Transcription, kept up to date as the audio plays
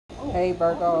Hey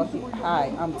Virgo,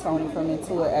 hi, I'm Tony from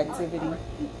IntuitActivity.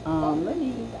 Let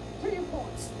me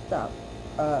stop.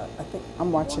 I think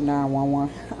I'm watching 911.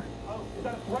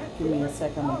 Give me a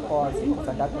second, I'm gonna pause because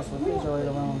I got this refrigerator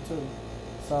on too.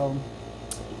 So,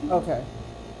 okay.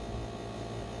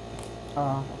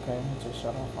 Okay, it just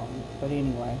shut off on me. But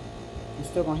anyway, you're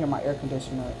still gonna hear my air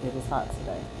conditioner. It is hot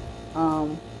today.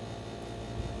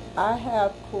 I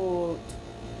have pulled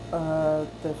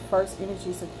the first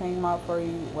energies that came out for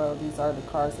you. Well, these are the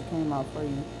cards that came out for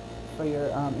you for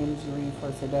your energy read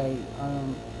for today.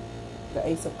 The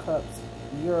Ace of Cups.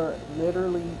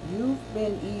 You've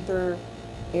been either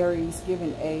Aries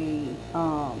given a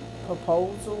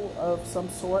proposal of some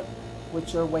sort,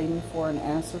 which you're waiting for an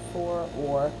answer for,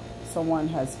 or someone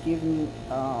has given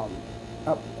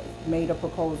made a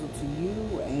proposal to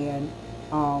you, and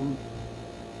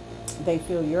they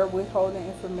feel you're withholding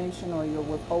information, or you're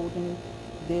withholding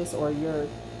this, or you're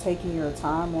taking your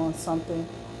time on something.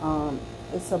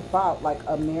 It's about like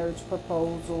a marriage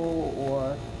proposal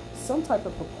or some type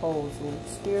of proposal.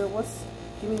 Spirit,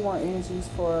 give me more energies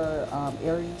for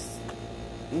Aries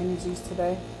energies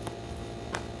today.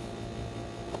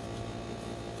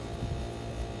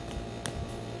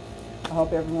 I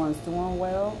hope everyone's doing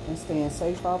well and staying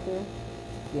safe out there.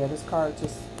 Yeah, this card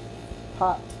just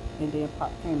popped and then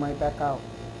came right back out.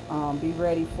 Be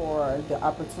ready for the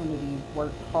opportunity.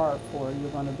 Work hard for.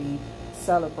 You're going to be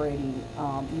celebrating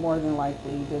more than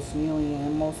likely this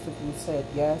union. Most of you said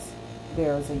yes.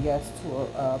 There's a yes to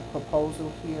a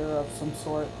proposal here of some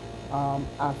sort.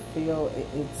 I feel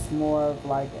it's more of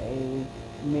like a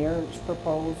marriage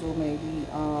proposal, maybe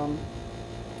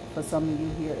for some of you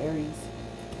here, Aries.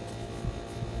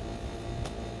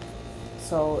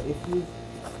 So if you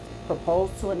propose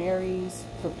to an Aries,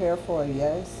 prepare for a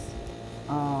yes.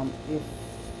 If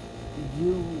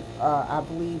you, I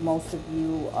believe most of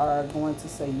you are going to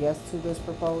say yes to this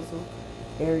proposal,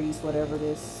 Aries, whatever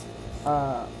this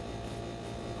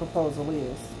proposal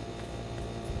is.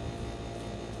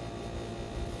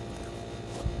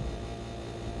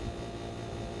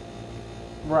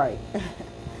 Right.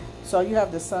 So you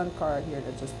have the Sun card here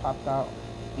that just popped out,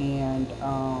 and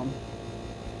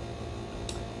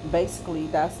basically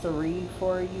that's the read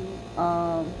for you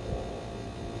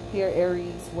here,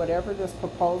 Aries. Whatever this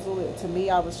proposal is, to me,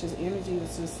 energy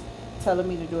was just telling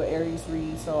me to do an Aries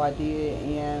read, so I did.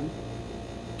 And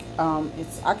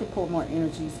I could pull more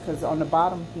energies because on the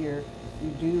bottom here you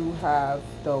do have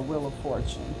the Wheel of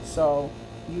Fortune, so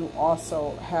you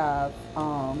also have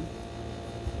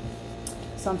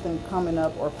something coming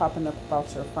up or popping up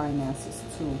about your finances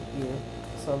too here.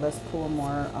 So let's pull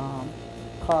more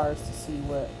cards to see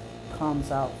what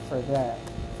comes out for that.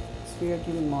 Spirit,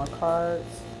 give me more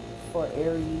cards for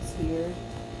Aries here.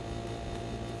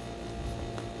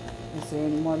 Is there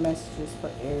any more messages for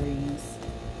Aries?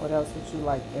 What else would you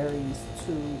like Aries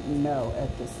to know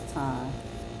at this time?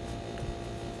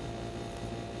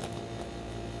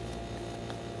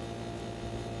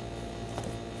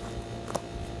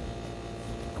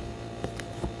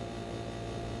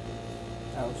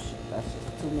 Oh shit, that's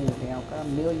just too many damn cards. A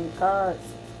million cards.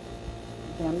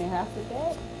 Damn near half the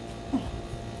deck.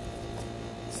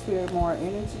 Spirit, more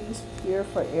energies here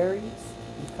for Aries.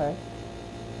 Okay.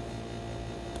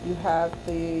 You have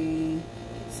the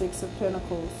Six of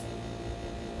Pentacles.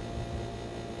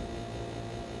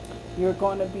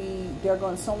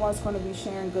 Someone's going to be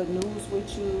sharing good news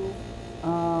with you.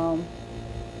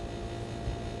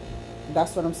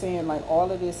 That's what I'm saying. Like,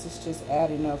 all of this is just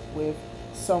adding up with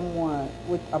someone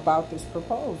about this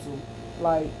proposal.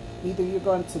 Like, either you're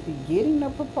going to be getting a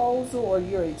proposal, or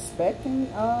you're expecting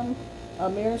a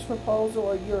marriage proposal,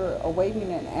 or you're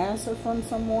awaiting an answer from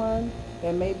someone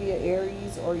that may be an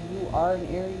Aries, or you are an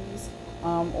Aries,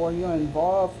 or you're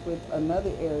involved with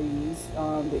another Aries.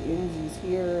 The energies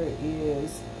here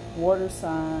is water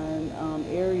sign.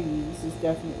 Aries is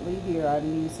definitely here. I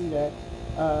didn't even see that.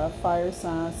 Fire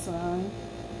sign, sun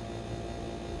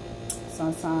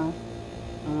sign,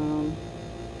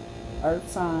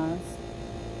 earth signs,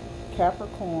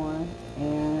 Capricorn,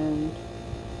 and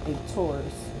a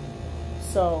Taurus.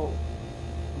 So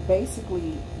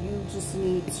basically you just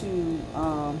need to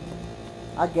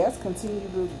I guess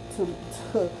continue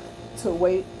to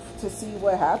wait to see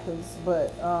what happens.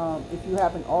 But if you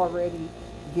haven't already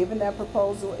given that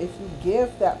proposal, if you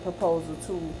give that proposal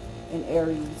to an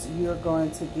Aries, you're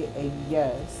going to get a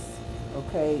yes.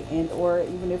 Okay, and or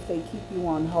even if they keep you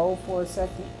on hold for a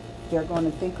second, they're going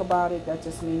to think about it. That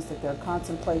just means that they're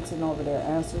contemplating over their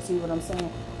answer. See what I'm saying?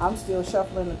 I'm still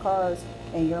shuffling the cards,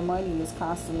 and your money is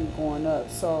constantly going up.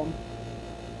 So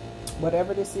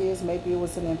whatever this is, maybe it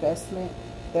was an investment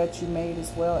that you made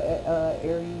as well,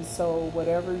 Aries. So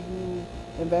whatever you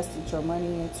invested your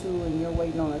money into and you're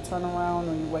waiting on a turnaround,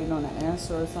 or you're waiting on an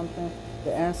answer or something,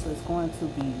 the answer is going to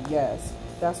be yes.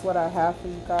 That's what I have for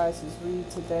you guys this read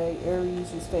today.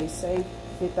 Aries, you stay safe.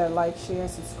 Hit that like, share, and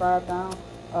subscribe down,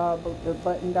 the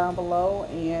button down below,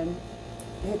 and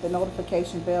hit the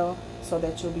notification bell so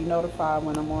that you'll be notified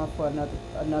when I'm on for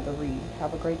another read.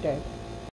 Have a great day.